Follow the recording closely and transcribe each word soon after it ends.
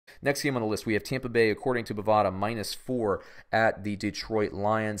Next game on the list, we have Tampa Bay, according to Bovada, -4 at the Detroit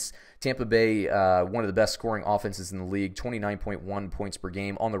Lions. Tampa Bay, one of the best scoring offenses in the league, 29.1 points per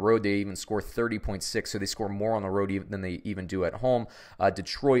game. On the road, they even score 30.6, so they score more on the road than they even do at home.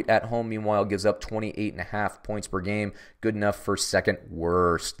 Detroit at home, meanwhile, gives up 28.5 points per game. Good enough for second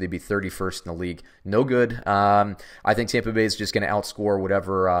worst. They'd be 31st in the league. No good. I think Tampa Bay is just going to outscore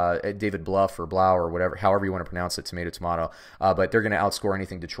whatever David Blough or whatever, however you want to pronounce it, tomato. But they're going to outscore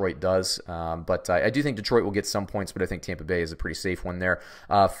anything Detroit does. But I do think Detroit will get some points, but I think Tampa Bay is a pretty safe one there.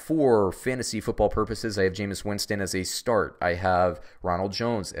 For fantasy football purposes, I have Jameis Winston as a start. I have Ronald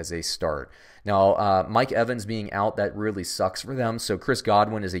Jones as a start. Now, Mike Evans being out, that really sucks for them. So Chris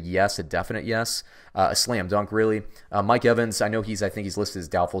Godwin is a yes, a definite yes, a slam dunk, really. Mike Evans, I think he's listed as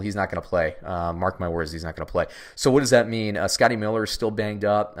doubtful. He's not going to play. Mark my words, he's not going to play. So what does that mean? Scotty Miller is still banged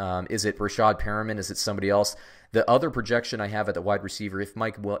up. Is it Rashad Perriman? Is it somebody else? The other projection I have at the wide receiver, if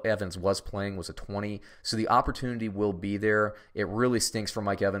Mike Evans was playing, was a 20. So the opportunity will be there. It really stinks for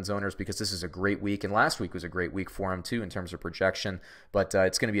Mike Evans owners because this is a great week. And last week was a great week for him, too, in terms of projection. But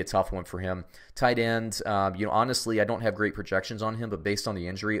it's going to be a tough one for him. Tight end, honestly, I don't have great projections on him. But based on the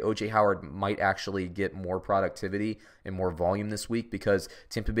injury, O.J. Howard might actually get more productivity and more volume this week because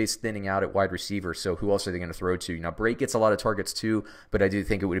Tampa Bay's thinning out at wide receiver. So who else are they going to throw to? Now, Brake gets a lot of targets, too. But I do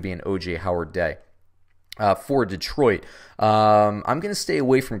think it would be an O.J. Howard day. For Detroit, I'm going to stay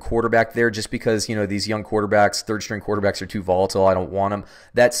away from quarterback there just because, these young quarterbacks, third-string quarterbacks are too volatile. I don't want them.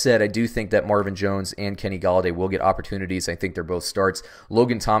 That said, I do think that Marvin Jones and Kenny Golladay will get opportunities. I think they're both starts.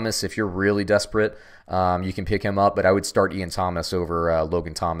 Logan Thomas, if you're really desperate, you can pick him up, but I would start Ian Thomas over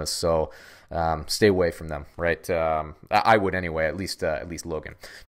Logan Thomas, so stay away from them, right? I would anyway, at least Logan.